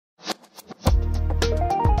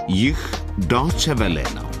ይህ ዶይቼ ቬለ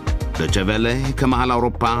ነው። ዶይቼ ቬለ ከመሃል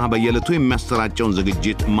አውሮፓ በየዕለቱ የሚያሰራጨውን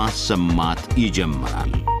ዝግጅት ማሰማት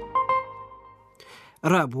ይጀምራል።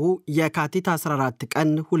 ረቡዕ የካቲት 14 ቀን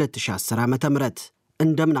 2010 ዓ.ም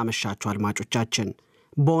እንደምን አመሻችሁ አድማጮቻችን።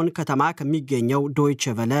 ቦን ከተማ ከሚገኘው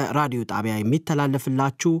ዶይቼ ቬለ ራዲዮ ጣቢያ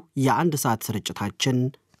የሚተላለፍላችሁ የአንድ ሰዓት ስርጭታችን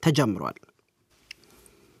ተጀምሯል።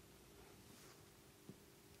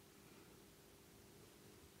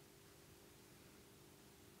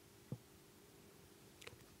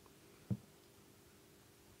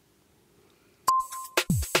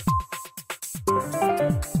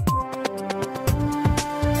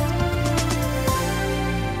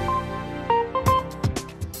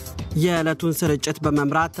 የዕለቱን ስርጭት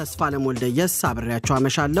በመምራት ተስፋለም ወልደየስ አብሬያችሁ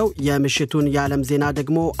አመሻለሁ። የምሽቱን የዓለም ዜና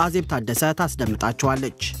ደግሞ አዜብ ታደሰ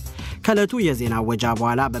ታስደምጣችኋለች። ከዕለቱ የዜና ወጃ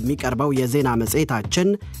በኋላ በሚቀርበው የዜና መጽሔታችን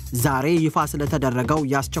ዛሬ ይፋ ስለተደረገው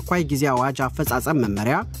የአስቸኳይ ጊዜ አዋጅ አፈጻጸም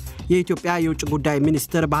መመሪያ፣ የኢትዮጵያ የውጭ ጉዳይ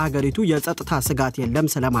ሚኒስትር በሀገሪቱ የጸጥታ ስጋት የለም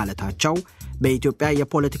ስለማለታቸው፣ በኢትዮጵያ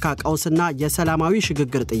የፖለቲካ ቀውስና የሰላማዊ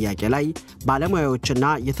ሽግግር ጥያቄ ላይ ባለሙያዎችና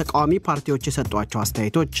የተቃዋሚ ፓርቲዎች የሰጧቸው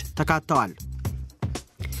አስተያየቶች ተካተዋል።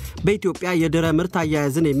 በኢትዮጵያ የድረ ምርት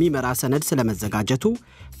አያያዝን የሚመራ ሰነድ ስለመዘጋጀቱ፣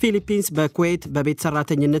 ፊሊፒንስ በኩዌት በቤት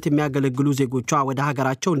ሰራተኝነት የሚያገለግሉ ዜጎቿ ወደ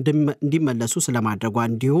ሀገራቸው እንዲመለሱ ስለማድረጓ፣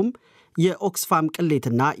 እንዲሁም የኦክስፋም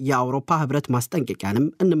ቅሌትና የአውሮፓ ህብረት ማስጠንቀቂያንም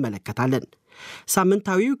እንመለከታለን።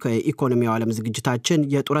 ሳምንታዊው ከኢኮኖሚው ዓለም ዝግጅታችን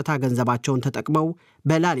የጡረታ ገንዘባቸውን ተጠቅመው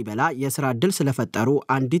በላሊበላ የሥራ ዕድል ስለፈጠሩ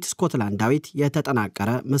አንዲት ስኮትላንዳዊት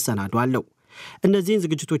የተጠናቀረ መሰናዶ አለው። እነዚህን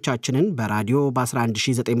ዝግጅቶቻችንን በራዲዮ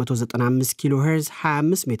በ11995 ኪሎ ሄርዝ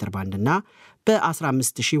 25 ሜትር ባንድ እና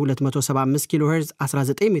በ15275 ኪሎ ሄርዝ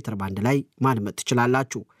 19 ሜትር ባንድ ላይ ማድመጥ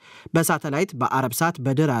ትችላላችሁ። በሳተላይት በአረብ ሳት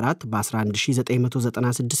በድር 4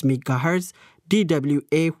 በ11996 ሜጋ ሄርዝ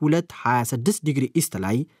DWA 226 ዲግሪ ኢስት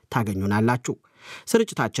ላይ ታገኙናላችሁ።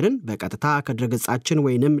 ስርጭታችንን በቀጥታ ከድረገጻችን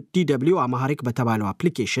ወይንም DW Amharic በተባለው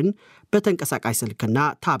አፕሊኬሽን በተንቀሳቃሽ ስልክና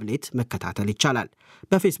ታብሌት መከታተል ይቻላል።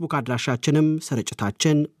 በፌስቡክ አድራሻችንም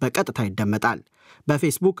ስርጭታችን በቀጥታ ይደመጣል።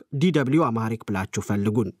 በፌስቡክ DW Amharic ብላችሁ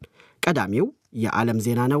ፈልጉን። ቀዳሚው የዓለም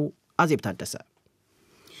ዜና ነው። አዜብ ታደሰ።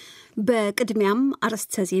 በቅድሚያም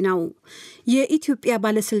አርዕስተ ዜናው። የኢትዮጵያ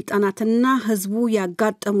ባለስልጣናትና ህዝቡ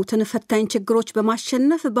ያጋጠሙትን ፈታኝ ችግሮች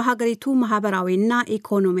በማሸነፍ በሀገሪቱ ማህበራዊና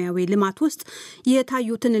ኢኮኖሚያዊ ልማት ውስጥ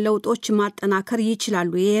የታዩትን ለውጦች ማጠናከር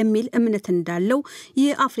ይችላሉ የሚል እምነት እንዳለው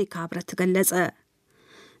የአፍሪካ ህብረት ገለጸ።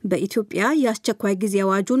 በኢትዮጵያ የአስቸኳይ ጊዜ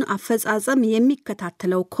አዋጁን አፈጻጸም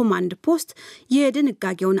የሚከታተለው ኮማንድ ፖስት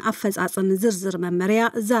የድንጋጌውን አፈጻጸም ዝርዝር መመሪያ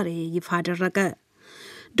ዛሬ ይፋ አደረገ።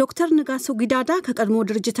 ዶክተር ንጋሶ ጊዳዳ ከቀድሞ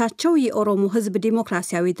ድርጅታቸው የኦሮሞ ህዝብ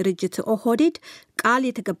ዲሞክራሲያዊ ድርጅት ኦህዴድ ቃል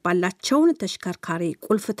የተገባላቸውን ተሽከርካሪ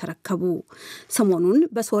ቁልፍ ተረከቡ። ሰሞኑን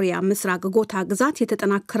በሶሪያ ምስራቅ ጎታ ግዛት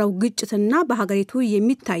የተጠናከረው ግጭትና በሀገሪቱ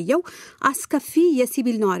የሚታየው አስከፊ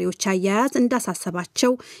የሲቪል ነዋሪዎች አያያዝ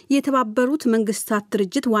እንዳሳሰባቸው የተባበሩት መንግስታት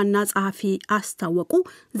ድርጅት ዋና ጸሐፊ አስታወቁ።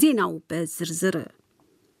 ዜናው በዝርዝር።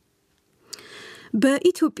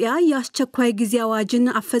 በኢትዮጵያ የአስቸኳይ ጊዜ አዋጅን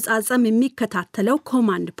አፈጻጸም የሚከታተለው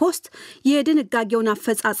ኮማንድ ፖስት የድንጋጌውን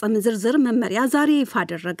አፈጻጸም ዝርዝር መመሪያ ዛሬ ይፋ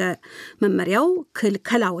አደረገ። መመሪያው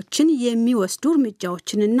ክልከላዎችን የሚወስዱ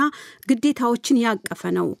እርምጃዎችንና ግዴታዎችን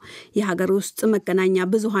ያቀፈ ነው። የሀገር ውስጥ መገናኛ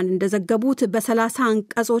ብዙሃን እንደዘገቡት በ30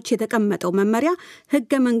 አንቀጾች የተቀመጠው መመሪያ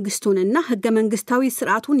ህገ መንግስቱንና ህገ መንግስታዊ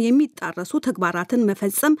ስርዓቱን የሚጣረሱ ተግባራትን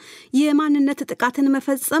መፈጸም፣ የማንነት ጥቃትን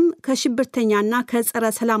መፈጸም፣ ከሽብርተኛና ከጸረ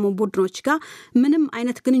ሰላም ቡድኖች ጋር ምንም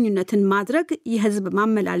አይነት ግንኙነትን ማድረግ፣ የህዝብ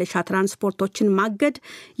ማመላለሻ ትራንስፖርቶችን ማገድ፣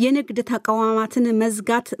 የንግድ ተቋማትን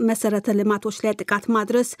መዝጋት፣ መሰረተ ልማቶች ላይ ጥቃት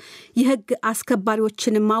ማድረስ፣ የህግ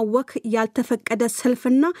አስከባሪዎችን ማወክ፣ ያልተፈቀደ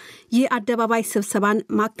ሰልፍና የአደባባይ ስብሰባን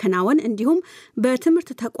ማከናወን እንዲሁም በትምህርት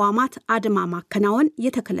ተቋማት አድማ ማከናወን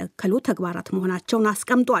የተከለከሉ ተግባራት መሆናቸውን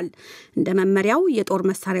አስቀምጧል። እንደ መመሪያው የጦር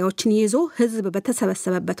መሳሪያዎችን ይዞ ህዝብ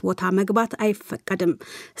በተሰበሰበበት ቦታ መግባት አይፈቀድም።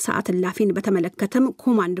 ሰዓት እላፊን በተመለከተም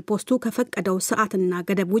ኮማንድ ፖስቱ ከፈቀደው ሰዓትና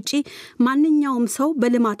ገደብ ውጪ ማንኛውም ሰው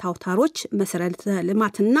በልማት አውታሮች፣ መሰረተ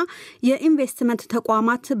ልማትና የኢንቨስትመንት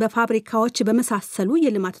ተቋማት፣ በፋብሪካዎች በመሳሰሉ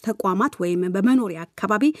የልማት ተቋማት ወይም በመኖሪያ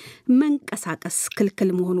አካባቢ መንቀሳቀስ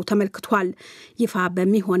ክልክል መሆኑ ተመልክቷል። ይፋ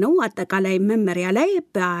በሚሆነው አጠቃላይ መመሪያ ላይ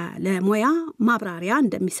ባለሙያ ማብራሪያ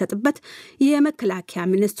እንደሚሰጥበት የመከላከያ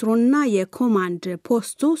ሚኒስትሩና የኮማንድ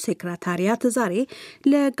ፖስቱ ሴክሬታሪያት ዛሬ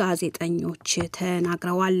ለጋዜጠኞች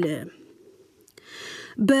ተናግረዋል።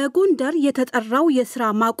 በጎንደር የተጠራው የስራ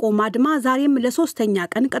ማቆም አድማ ዛሬም ለሶስተኛ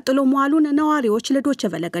ቀን ቀጥሎ መዋሉን ነዋሪዎች ለዶይቼ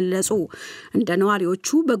ቬለ ገለጹ። እንደ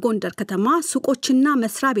ነዋሪዎቹ በጎንደር ከተማ ሱቆችና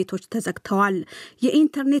መስሪያ ቤቶች ተዘግተዋል።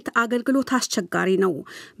 የኢንተርኔት አገልግሎት አስቸጋሪ ነው።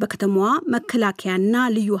 በከተማዋ መከላከያና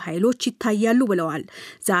ልዩ ኃይሎች ይታያሉ ብለዋል።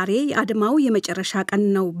 ዛሬ የአድማው የመጨረሻ ቀን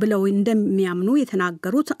ነው ብለው እንደሚያምኑ የተናገሩት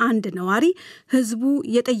አንድ ነዋሪ ህዝቡ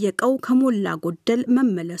የጠየቀው ከሞላ ጎደል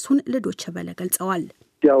መመለሱን ለዶይቼ ቬለ ገልጸዋል።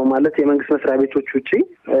 ያው ማለት የመንግስት መስሪያ ቤቶች ውጪ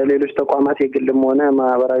ሌሎች ተቋማት የግልም ሆነ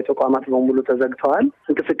ማህበራዊ ተቋማት በሙሉ ተዘግተዋል።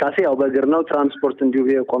 እንቅስቃሴ ያው በእግር ነው። ትራንስፖርት እንዲሁ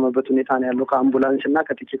የቆመበት ሁኔታ ነው ያለው። ከአምቡላንስ እና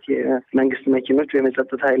ከጥቂት የመንግስት መኪኖች ወይም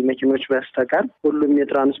የጸጥታ ኃይል መኪኖች በስተቀር ሁሉም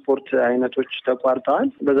የትራንስፖርት አይነቶች ተቋርጠዋል።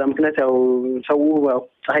 በዛ ምክንያት ያው ሰው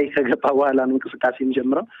ፀሐይ ከገባ በኋላ ነው እንቅስቃሴ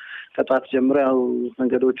የሚጀምረው። ከጧት ጀምሮ ያው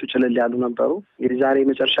መንገዶቹ ጭልል ያሉ ነበሩ። ዛሬ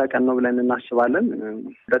መጨረሻ ቀን ነው ብለን እናስባለን።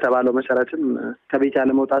 በተባለው መሰረትም ከቤት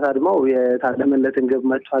ያለ መውጣት አድማው የታለመለትን ግብ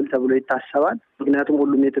መጥቷል ተብሎ ይታሰባል። ምክንያቱም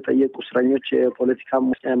ሁሉም የተጠየቁ እስረኞች የፖለቲካ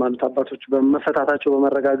ሃይማኖት አባቶች በመፈታታቸው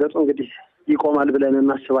በመረጋገጡ እንግዲህ ይቆማል ብለን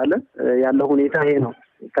እናስባለን። ያለው ሁኔታ ይሄ ነው።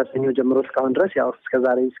 ከሰኞ ጀምሮ እስካሁን ድረስ ያው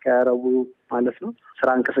እስከዛሬ እስከ ረቡዕ ማለት ነው ስራ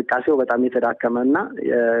እንቅስቃሴው በጣም የተዳከመና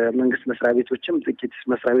የመንግስት መስሪያ ቤቶችም ጥቂት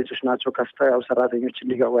መስሪያ ቤቶች ናቸው ከፍተው ያው ሰራተኞችን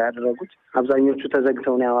ሊገቡ ያደረጉት። አብዛኞቹ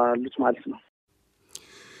ተዘግተው ነው ያሉት ማለት ነው።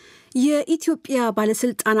 የኢትዮጵያ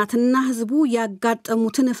ባለስልጣናትና ህዝቡ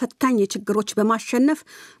ያጋጠሙትን ፈታኝ ችግሮች በማሸነፍ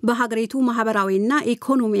በሀገሪቱ ማህበራዊና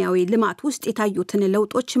ኢኮኖሚያዊ ልማት ውስጥ የታዩትን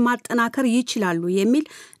ለውጦች ማጠናከር ይችላሉ የሚል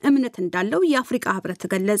እምነት እንዳለው የአፍሪካ ህብረት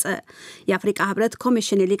ገለጸ። የአፍሪካ ህብረት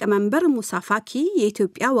ኮሚሽን ሊቀመንበር ሙሳ ፋኪ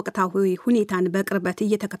የኢትዮጵያ ወቅታዊ ሁኔታን በቅርበት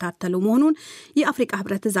እየተከታተሉ መሆኑን የአፍሪካ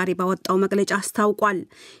ህብረት ዛሬ ባወጣው መግለጫ አስታውቋል።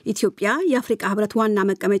 ኢትዮጵያ የአፍሪካ ህብረት ዋና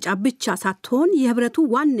መቀመጫ ብቻ ሳትሆን የህብረቱ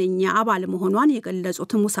ዋነኛ አባል መሆኗን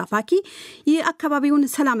የገለጹት ሙሳ ፋኪ የአካባቢውን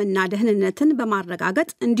ሰላምና ደህንነትን በማረጋገጥ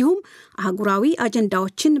እንዲሁም አህጉራዊ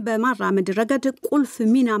አጀንዳዎችን በማራመድ ረገድ ቁልፍ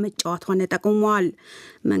ሚና መጫወቷን ጠቁመዋል።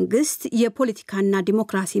 መንግስት የፖለቲካና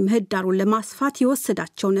ዲሞክራሲ ምህዳሩን ለማስፋት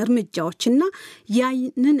የወሰዳቸውን እርምጃዎችና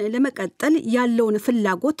ያንን ለመቀጠል ያለውን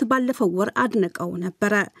ፍላጎት ባለፈው ወር አድንቀው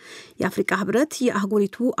ነበር። የአፍሪካ ህብረት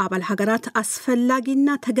የአህጉሪቱ አባል ሀገራት አስፈላጊና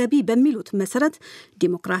ተገቢ በሚሉት መሰረት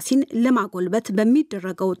ዲሞክራሲን ለማጎልበት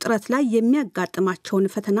በሚደረገው ጥረት ላይ የሚያጋጥማቸውን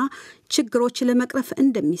ፈተና ችግሮች ለመቅረፍ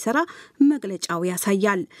እንደሚሰራ መግለጫው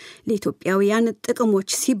ያሳያል። ለኢትዮጵያውያን ጥቅሞች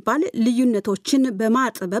ሲባል ልዩነቶችን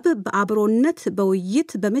በማጥበብ በአብሮነት፣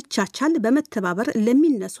 በውይይት፣ በመቻቻል፣ በመተባበር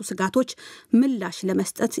ለሚነሱ ስጋቶች ምላሽ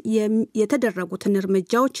ለመስጠት የተደረጉትን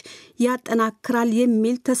እርምጃዎች ያጠናክራል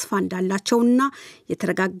የሚል ተስፋ እንዳላቸውና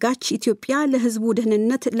የተረጋጋች ኢትዮጵያ ለህዝቡ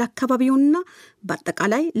ደህንነት፣ ለአካባቢውና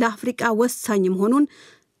በአጠቃላይ ለአፍሪካ ወሳኝ መሆኑን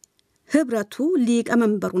ህብረቱ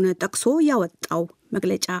ሊቀመንበሩን ጠቅሶ ያወጣው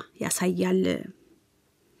መግለጫ ያሳያል።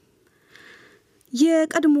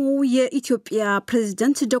 የቀድሞ የኢትዮጵያ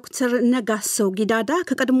ፕሬዝዳንት ዶክተር ነጋሶ ጊዳዳ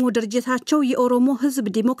ከቀድሞ ድርጅታቸው የኦሮሞ ህዝብ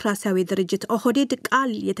ዲሞክራሲያዊ ድርጅት ኦህዴድ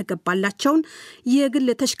ቃል የተገባላቸውን የግል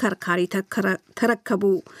ተሽከርካሪ ተረከቡ።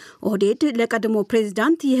 ኦህዴድ ለቀድሞ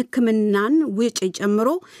ፕሬዝዳንት የሕክምናን ወጪ ጨምሮ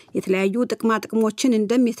የተለያዩ ጥቅሞችን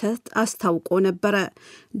እንደሚሰጥ አስታውቆ ነበር።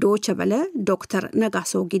 ዶይቼ ቬለ ዶክተር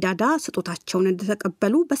ነጋሶ ጊዳዳ ስጦታቸውን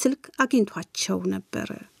እንደተቀበሉ በስልክ አግኝቷቸው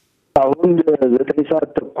ነበር። አሁን 9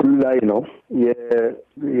 ሰዓት ተኩል ላይ ነው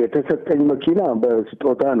የተሰጠኝ መኪና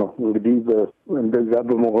በስጦታ ነው። እንግዲህ እንደዛ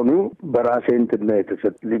በመሆኑ በራሴ እንትን ነው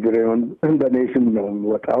የተሰጠ ሊብሬውን በኔሽን ነው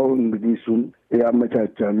ወጣው። እንግዲህ እሱን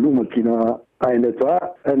ያመቻቻሉ። መኪና አይነቷ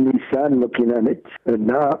ኒሳን መኪና ነች እና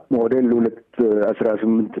ሞዴል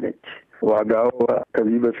 2018 ነች። ዋጋው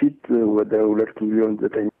ከዚህ በፊት ወደ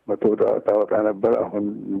 2,900,000 ታወጣ ነበር። አሁን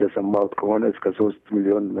እንደሰማሁት ከሆነ እስከ 3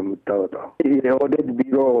 ሚሊዮን ነው የምታወጣው። የኦህዴድ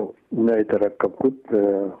ቢሮ ነው የተረከብኩት።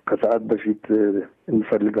 ከሰዓት በፊት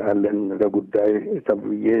እንፈልጋለን ለጉዳይ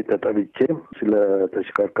ተብዬ ተጠርቼ ስለ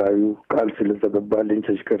ተሽከርካሪው ቃል ስለተገባልኝ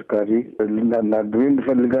ተሽከርካሪ ልናናግር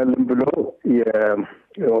እንፈልጋለን ብሎ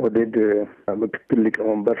የኦህዴድ ምክትል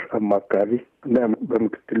ሊቀመንበር አማካሪ እና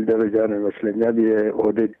በምክትል ደረጃ ነው ይመስለኛል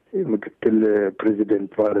የኦህዴድ ምክትል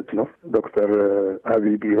ፕሬዚደንት ማለት ነው ዶክተር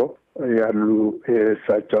አብይ ቢሮ ያሉ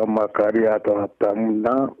የእሳቸው አማካሪ አቶ ሀብታሙና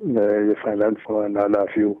የፋይናንስ ዋና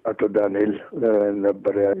ኃላፊው አቶ ዳንኤል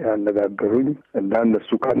ነበር ያነጋገሩኝ እና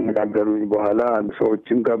እነሱ ካነጋገሩኝ በኋላ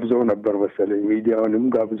ሰዎችን ጋብዘው ነበር መሰለኝ፣ ሚዲያውንም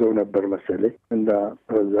ጋብዘው ነበር መሰለኝ እና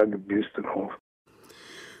በዛ ግቢ ውስጥ ነው።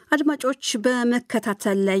 አድማጮች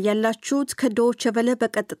በመከታተል ላይ ያላችሁት ከዶይቼ ቬለ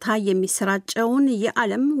በቀጥታ የሚሰራጨውን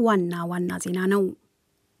የዓለም ዋና ዋና ዜና ነው።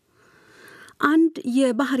 አንድ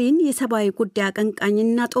የባህሬን የሰብአዊ ጉዳይ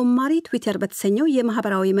አቀንቃኝና ጦማሪ ትዊተር በተሰኘው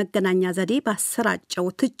የማህበራዊ መገናኛ ዘዴ ባሰራጨው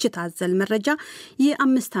ትችት አዘል መረጃ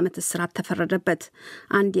የ5 ዓመት እስራት ተፈረደበት።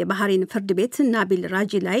 አንድ የባህሬን ፍርድ ቤት ናቢል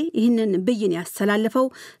ራጂ ላይ ይህንን ብይን ያስተላለፈው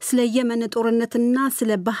ስለ የመን ጦርነትና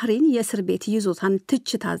ስለ ባህሬን የእስር ቤት ይዞታን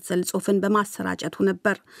ትችት አዘል ጽሑፍን በማሰራጨቱ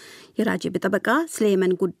ነበር። የራጂ ጠበቃ ስለ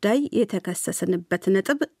የመን ጉዳይ የተከሰሰንበት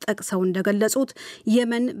ነጥብ ጠቅሰው እንደገለጹት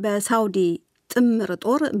የመን በሳውዲ ጥምር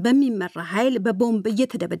ጦር በሚመራ ኃይል በቦምብ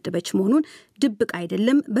እየተደበደበች መሆኑን ድብቅ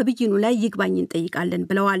አይደለም፣ በብይኑ ላይ ይግባኝ እንጠይቃለን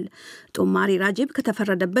ብለዋል። ጦማሪ ራጂብ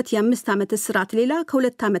ከተፈረደበት የ5 ዓመት እስራት ሌላ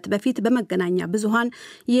ከ2 ዓመት በፊት በመገናኛ ብዙሃን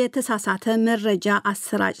የተሳሳተ መረጃ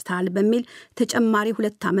አሰራጭታል በሚል ተጨማሪ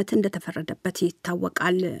 2 ዓመት እንደተፈረደበት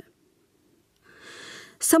ይታወቃል።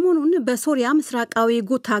 ሰሞኑን በሶሪያ ምስራቃዊ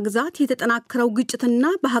ጉታ ግዛት የተጠናከረው ግጭትና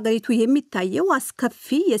በሀገሪቱ የሚታየው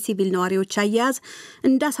አስከፊ የሲቪል ነዋሪዎች አያያዝ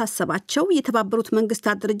እንዳሳሰባቸው የተባበሩት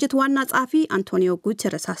መንግስታት ድርጅት ዋና ጸሐፊ አንቶኒዮ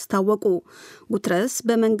ጉተረስ አስታወቁ። ጉተረስ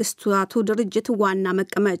በመንግስታቱ ድርጅት ዋና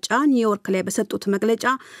መቀመጫ ኒውዮርክ ላይ በሰጡት መግለጫ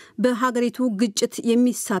በሀገሪቱ ግጭት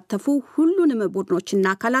የሚሳተፉ ሁሉንም ቡድኖችና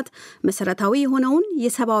አካላት መሰረታዊ የሆነውን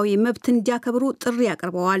የሰብአዊ መብት እንዲያከብሩ ጥሪ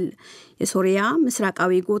አቅርበዋል። የሶሪያ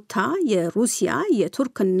ምስራቃዊ ጉታ የሩሲያ የቱርክና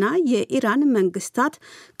የኢራን መንግስታት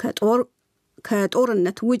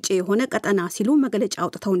ከጦርነት ውጪ የሆነ ቀጠና ሲሉ መግለጫ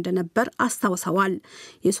አውጥተው እንደነበር አስታውሰዋል።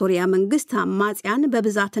 የሶሪያ መንግስት አማጽያን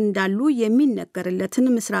በብዛት እንዳሉ የሚነገርለትን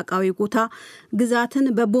ምስራቃዊ ጉታ ግዛትን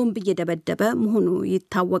በቦምብ እየደበደበ መሆኑ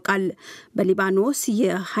ይታወቃል። በሊባኖስ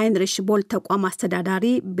የሃይንሪሽ ቦል ተቋም አስተዳዳሪ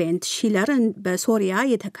ቤንት ሺለር በሶሪያ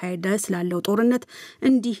የተካሄደ ስላለው ጦርነት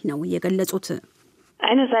እንዲህ ነው የገለጹት።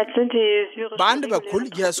 በአንድ በኩል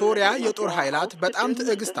የሶሪያ የጦር ኃይላት በጣም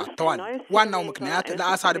ትዕግስት አጥተዋል። ዋናው ምክንያት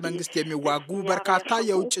ለአሳድ መንግስት የሚዋጉ በርካታ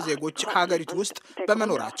የውጭ ዜጎች ሀገሪቱ ውስጥ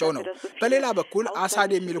በመኖራቸው ነው። በሌላ በኩል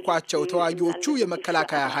አሳድ የሚልኳቸው ተዋጊዎቹ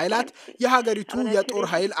የመከላከያ ኃይላት የሀገሪቱ የጦር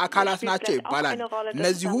ኃይል አካላት ናቸው ይባላል።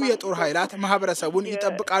 እነዚሁ የጦር ኃይላት ማህበረሰቡን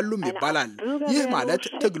ይጠብቃሉም ይባላል። ይህ ማለት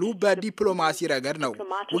ትግሉ በዲፕሎማሲ ረገድ ነው።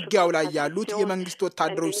 ውጊያው ላይ ያሉት የመንግስት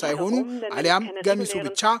ወታደሮች ሳይሆኑ አሊያም ገሚሱ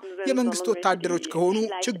ብቻ የመንግስት ወታደሮች ከሆኑ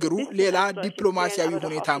ችግሩ ሌላ ዲፕሎማሲያዊ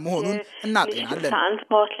ሁኔታ መሆኑን እናጤናለን።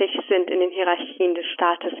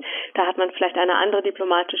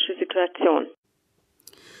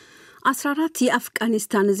 14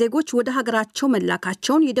 የአፍጋኒስታን ዜጎች ወደ ሀገራቸው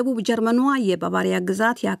መላካቸውን የደቡብ ጀርመኗ የባቫሪያ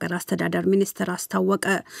ግዛት የሀገር አስተዳደር ሚኒስትር አስታወቀ።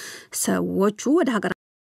 ሰዎቹ ወደ ሀገር